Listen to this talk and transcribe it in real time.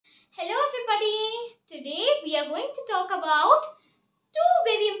we are going to talk about two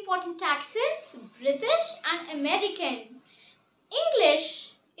very important accents, British and American.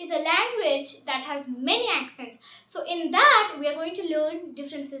 English is a language that has many accents. So in that, we are going to learn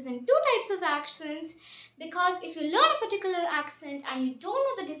differences in two types of accents, because if you learn a particular accent and you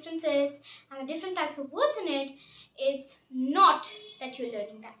don't know the differences and the different types of words in it, it's not that you're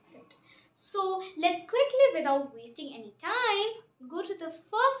learning the accent. So let's quickly, without wasting any time, go to the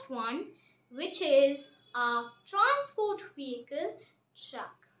first one, which is a transport vehicle,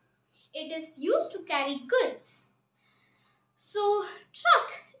 truck. It is used to carry goods. So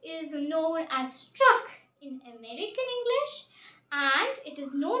truck is known as truck in American English, and it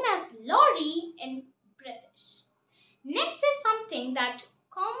is known as lorry in British. Next is something that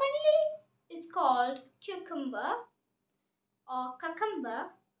commonly is called cucumber or cucumber,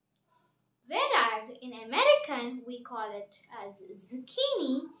 whereas in American we call it as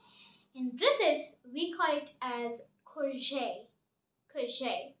zucchini. In British we call it as courgette.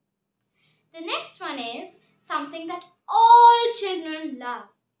 The next one is something that all children love.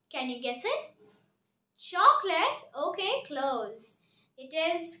 Can you guess it? Chocolate? Okay, close. It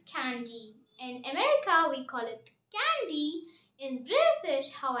is candy. In America, we call it candy. In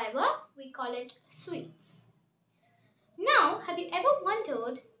British, however, we call it sweets. Now, have you ever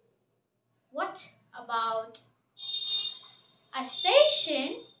wondered what about a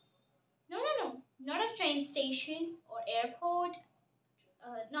station? No, not a train station or airport,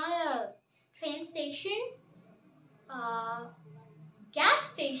 not a train station, gas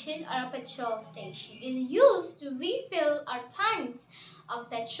station or a petrol station. It is used to refill our tanks of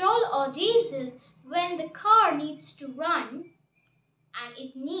petrol or diesel when the car needs to run and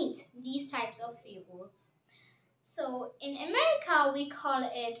it needs these types of fuels. So in America we call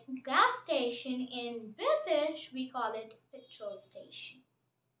it gas station, in British we call it petrol station.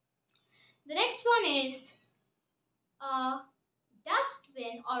 The next one is a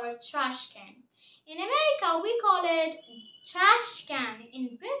dustbin or a trash can. In America we call it trash can.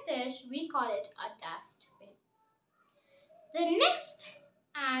 In British we call it a dustbin. The next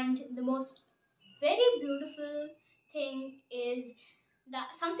and the most very beautiful thing is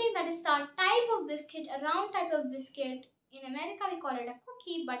something that is a type of biscuit, a round type of biscuit. In America we call it a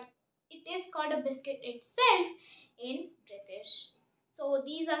cookie, but it is called a biscuit itself in British. So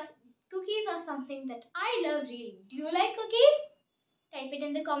cookies are something that I love really. Do you like cookies? Type it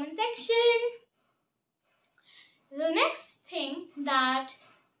in the comment section. The next thing that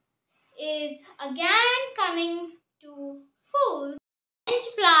is again coming to food, French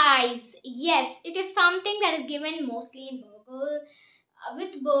fries. Yes, it is something that is given mostly in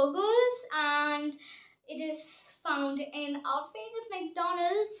with burgers, and it is found in our favorite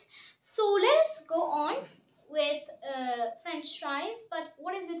McDonald's. So let's go on with French fries, but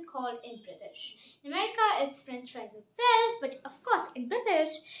what is it called in British? In America it's French fries itself, but of course in British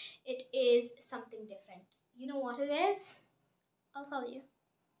it is something different. You know what it is? I'll tell you.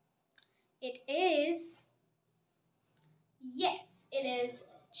 It is, yes, it is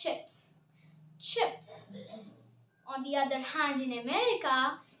chips. Chips, on the other hand, in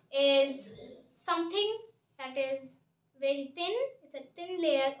America is something that is very thin. It's a thin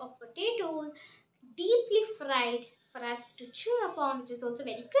layer of potatoes, deeply fried for us to chew upon, which is also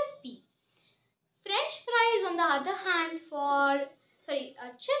very crispy. French fries, on the other hand,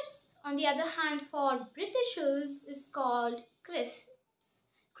 chips, on the other hand, for Britishers is called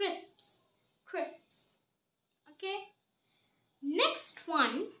crisps. Okay. Next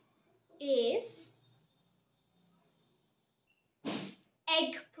one is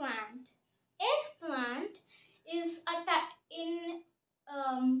eggplant. Eggplant is in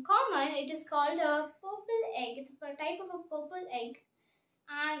common it is called a purple egg. It's a type of a purple egg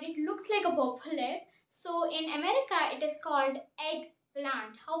and it looks like a purple egg. So in America it is called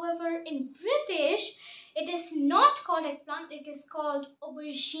eggplant. However, in British it is not called eggplant, it is called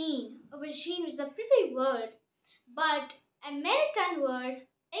aubergine. Aubergine is a pretty word, but American word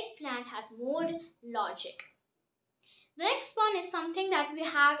eggplant has more logic. The next one is something that we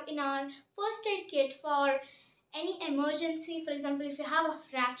have in our first aid kit for any emergency. For example, if you have a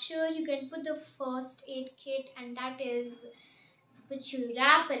fracture, you can put the first aid kit, and that is which you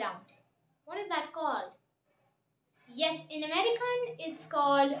wrap around. What is that called? Yes, in American it's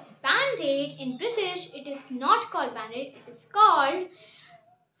called band-aid. In British it is not called band-aid. It is called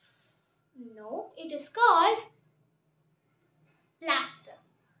plaster.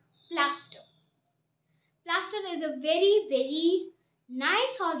 Plaster is a very, very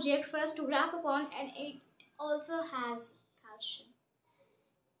nice object for us to wrap upon, and it also has calcium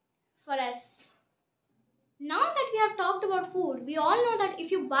for us. Now that we have talked about food, we all know that if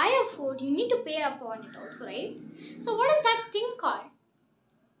you buy a food, you need to pay upon it also, right? So what is that thing called?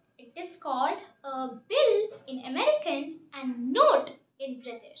 It is called a bill in American and note in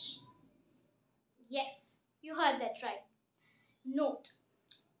British. Yes, you heard that right. Note.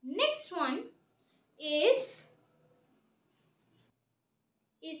 Next one is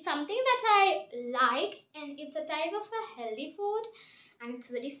something that I like, and it's a type of a healthy food, and it's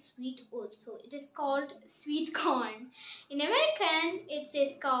very sweet also. It is called sweet corn. In American, it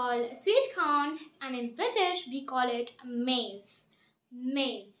is called sweet corn, and in British, we call it maize.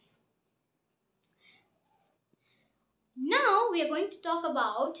 Maize. Now we are going to talk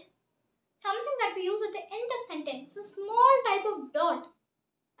about something that we use at the end of sentence. It's a small type of dot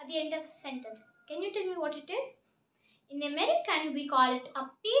at the end of the sentence. Can you tell me what it is? In American, we call it a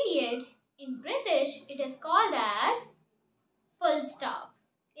period. In British, it is called as full stop.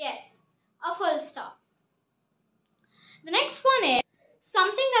 Yes, a full stop. The next one is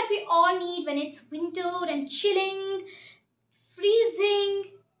something that we all need when it's winter and chilling,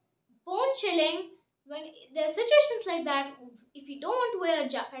 freezing, bone chilling. When there are situations like that, if we don't wear a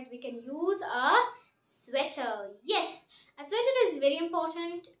jacket, we can use a sweater. Yes, a sweater is very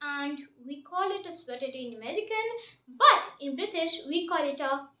important, and we call it a sweater in American, but in British we call it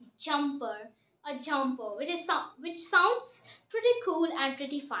a jumper. A jumper, which sounds pretty cool and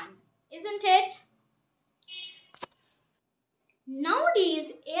pretty fun, isn't it?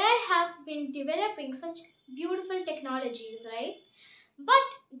 Nowadays, AI have been developing such beautiful technologies, right?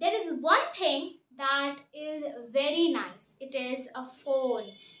 But there is one thing that is very nice. It is a phone.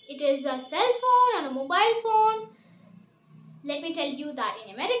 It is a cell phone or a mobile phone. Let me tell you that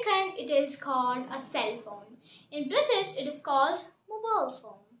in American, it is called a cell phone. In British, it is called mobile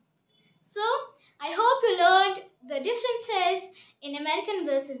phone. So, I hope you learned the differences in American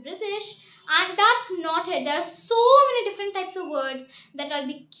versus British, and that's not it. There are so many different types of words that I'll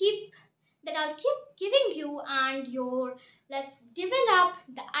keep giving you, and let's develop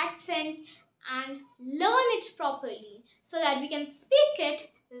the accent and learn it properly so that we can speak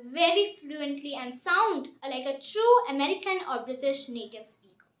it very fluently and sound like a true American or British native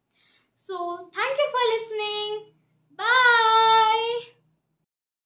speaker. So, thank you for listening. Bye.